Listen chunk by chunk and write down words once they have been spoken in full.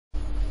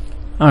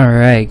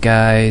Alright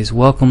guys,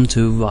 welcome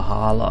to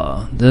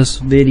Valhalla. This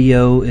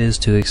video is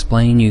to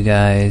explain you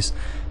guys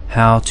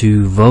how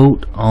to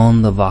vote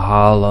on the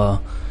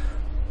Valhalla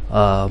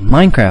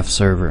Minecraft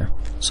server.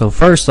 So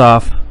first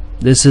off,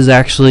 this is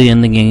actually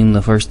in the game,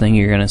 the first thing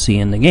you're going to see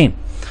in the game.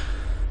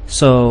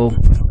 So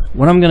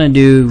what I'm going to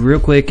do real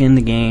quick in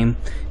the game,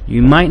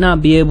 you might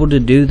not be able to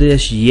do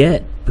this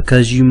yet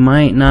because you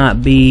might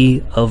not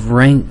be of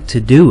rank to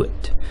do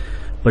it.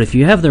 But if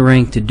you have the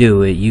rank to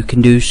do it, you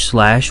can do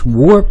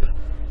 /warp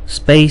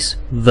space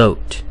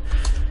vote,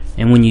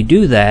 and when you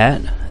do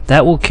that,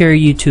 that will carry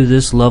you to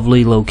this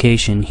lovely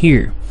location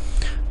here,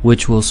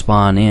 which will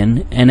spawn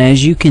in. And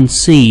as you can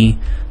see,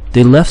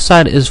 the left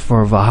side is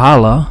for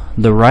Valhalla,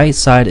 the right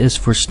side is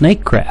for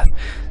Snakecraft.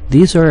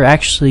 These are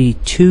actually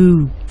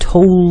two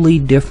totally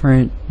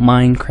different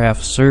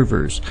Minecraft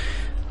servers,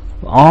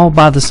 all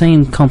by the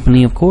same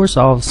company, of course,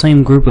 all the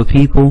same group of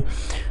people.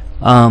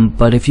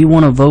 But if you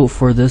want to vote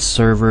for this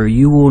server,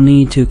 you will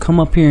need to come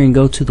up here and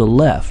go to the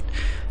left.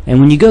 And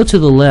when you go to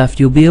the left,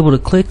 you'll be able to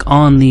click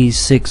on these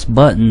 6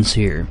 buttons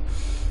here.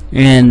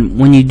 And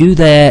when you do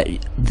that,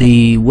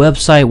 the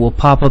website will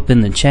pop up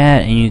in the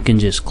chat and you can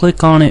just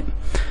click on it.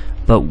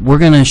 But we're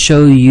going to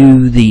show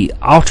you the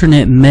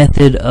alternate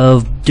method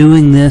of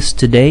doing this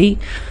today.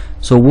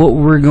 So what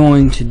we're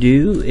going to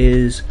do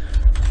is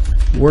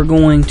we're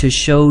going to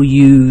show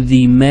you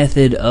the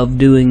method of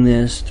doing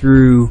this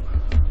through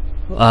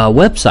a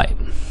website.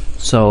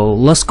 So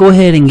let's go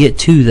ahead and get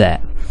to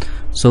that.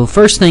 So the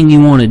first thing you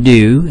want to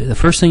do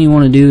is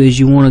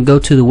you want to go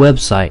to the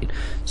website.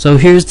 So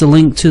here's the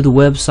link to the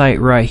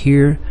website right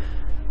here,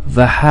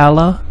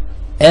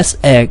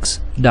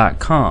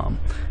 ValhallaSX.com.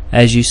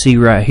 As you see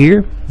right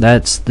here,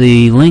 that's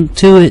the link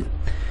to it.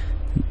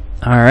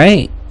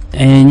 Alright,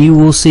 and you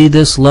will see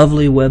this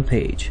lovely web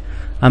page.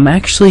 I'm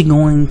actually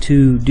going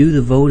to do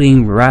the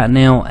voting right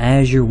now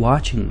as you're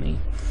watching me.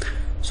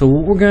 So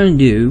what we're going to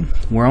do,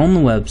 we're on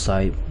the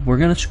website, we're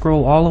going to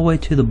scroll all the way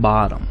to the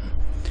bottom.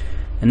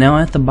 And now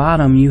at the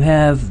bottom you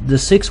have the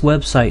 6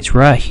 websites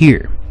right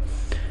here.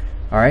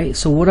 Alright,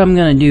 so what I'm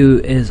going to do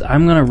is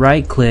I'm going to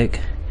right click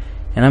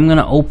and I'm going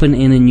to open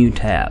in a new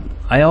tab.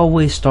 I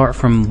always start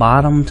from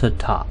bottom to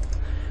top.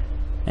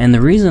 And the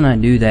reason I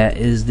do that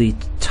is the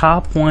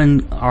top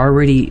one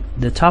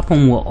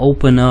will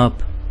open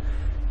up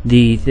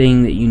the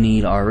thing that you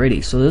need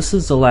already. So this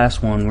is the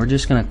last one. We're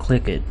just going to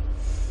click it.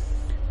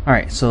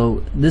 Alright,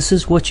 so this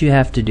is what you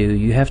have to do.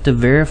 You have to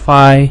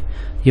verify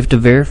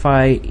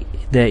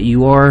that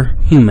you are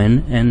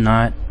human and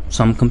not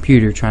some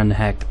computer trying to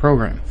hack the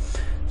program.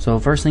 So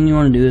first thing you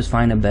want to do is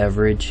find a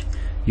beverage.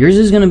 Yours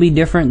is going to be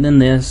different than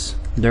this.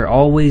 They're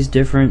always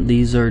different.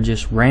 These are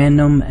just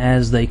random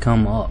as they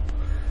come up.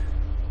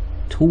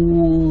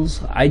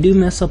 Tools, I do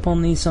mess up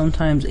on these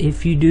sometimes.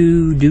 If you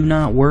do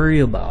not worry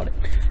about it.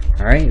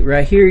 Alright,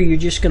 right here you're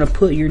just going to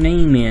put your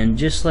name in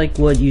just like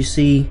what you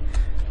see,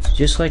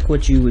 just like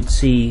what you would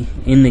see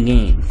in the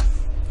game.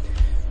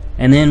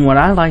 And then what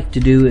I like to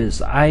do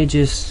is I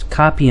just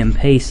copy and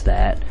paste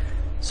that.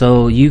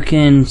 So you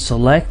can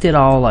select it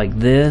all like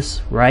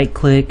this, right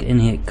click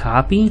and hit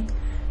copy,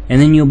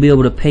 and then you'll be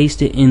able to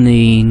paste it in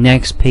the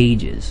next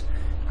pages.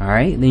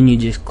 Alright, then you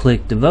just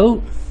click the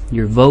vote,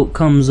 your vote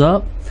comes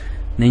up,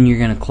 then you're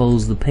going to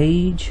close the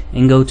page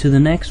and go to the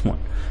next one.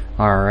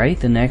 Alright,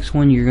 the next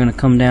one you're going to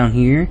come down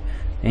here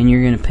and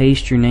you're going to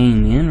paste your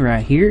name in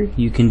right here.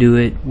 You can do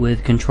it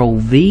with Control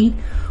V,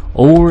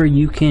 or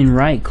you can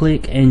right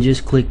click and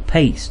just click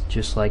paste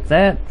just like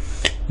that.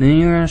 Then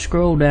you're going to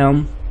scroll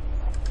down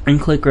and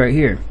click right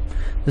here.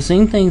 The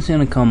same thing's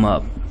going to come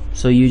up,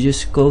 so you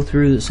just go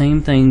through the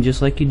same thing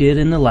just like you did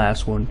in the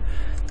last one.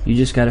 You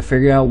just got to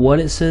figure out what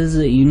it says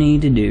that you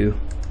need to do.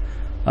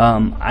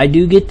 I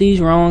do get these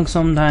wrong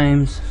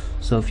sometimes,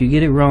 so if you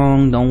get it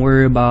wrong, don't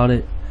worry about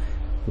it.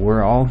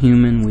 We're all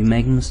human, we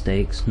make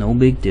mistakes, no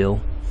big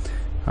deal.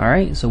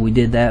 Alright, so we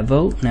did that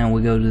vote. Now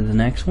we go to the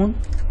next one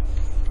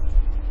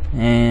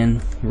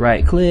and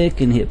right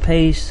click and hit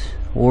paste,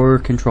 or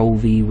Control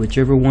V,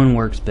 whichever one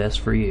works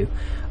best for you.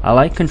 I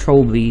like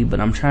Control V,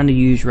 but I'm trying to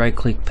use right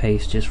click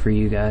paste just for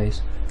you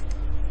guys.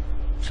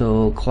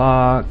 So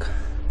clock,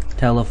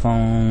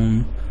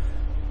 telephone,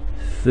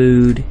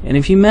 food, and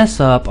if you mess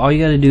up, all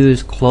you gotta do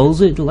is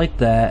close it like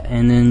that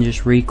and then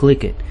just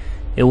re-click it.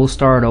 It will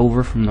start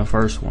over from the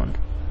first one,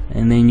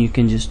 and then you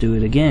can just do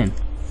it again.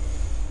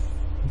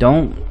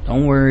 Don't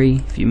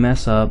worry if you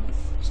mess up,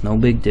 it's no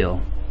big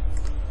deal.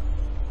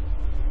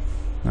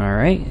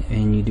 Alright,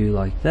 and you do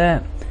like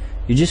that.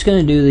 You're just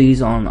going to do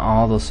these on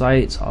all the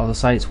sites. All the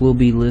sites will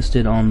be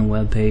listed on the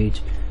web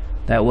page.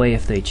 That way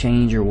if they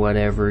change or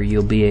whatever,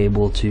 you'll be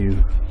able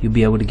to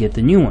get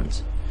the new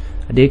ones.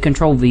 I did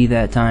Control V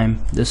that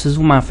time. This is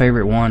my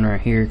favorite one right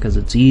here because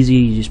it's easy.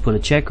 You just put a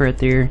check right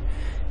there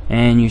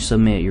and you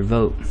submit your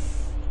vote.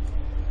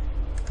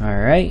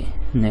 Alright,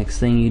 next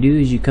thing you do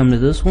is you come to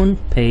this one,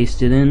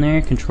 paste it in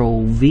there,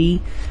 Control V.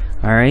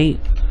 Alright,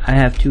 I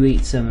have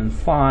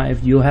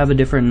 2875. You'll have a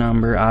different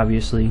number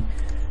obviously,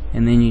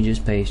 and then you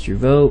just paste your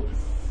vote.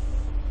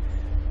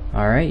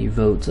 Alright, your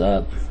vote's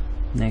up.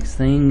 Next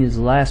thing is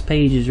the last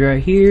page is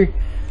right here.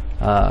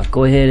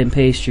 Go ahead and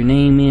paste your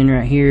name in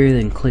right here,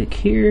 then click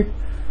here.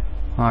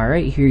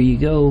 Alright, here you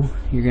go.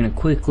 You're gonna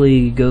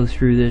quickly go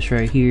through this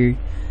right here.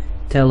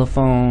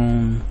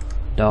 Telephone,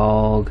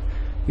 dog.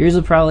 Yours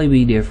will probably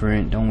be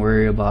different, don't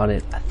worry about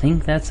it. I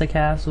think that's a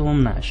castle,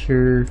 I'm not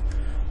sure.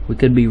 We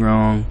could be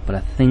wrong, but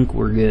I think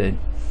we're good.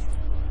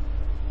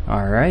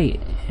 Alright,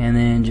 and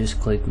then just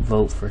click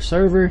vote for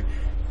server.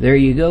 There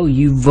you go,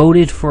 you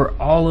voted for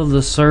all of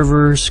the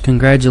servers.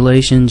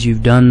 Congratulations,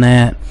 you've done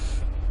that.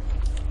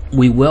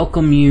 We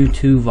welcome you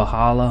to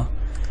Valhalla.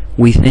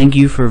 We thank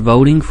you for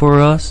voting for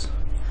us,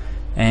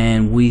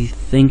 and we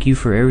thank you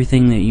for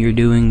everything that you're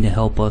doing to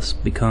help us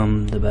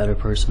become the better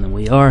person that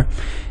we are.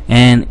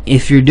 And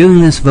if you're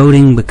doing this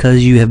voting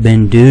because you have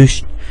been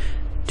douched,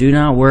 do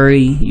not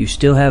worry, you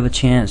still have a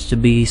chance to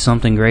be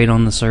something great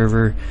on the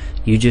server.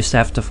 You just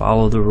have to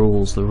follow the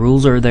rules. The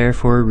rules are there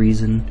for a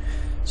reason,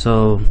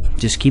 so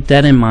just keep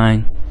that in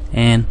mind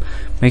and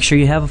make sure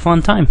you have a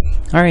fun time.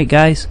 Alright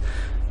guys,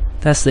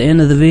 that's the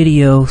end of the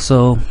video,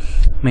 so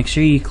make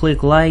sure you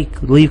click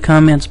like, leave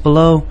comments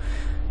below,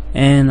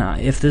 and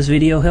if this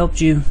video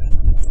helped you,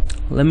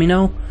 let me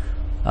know.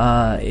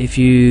 If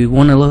you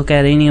want to look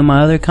at any of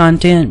my other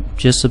content,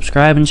 just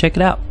subscribe and check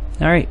it out.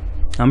 Alright,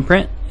 I'm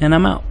Brent and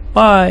I'm out.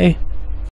 Bye.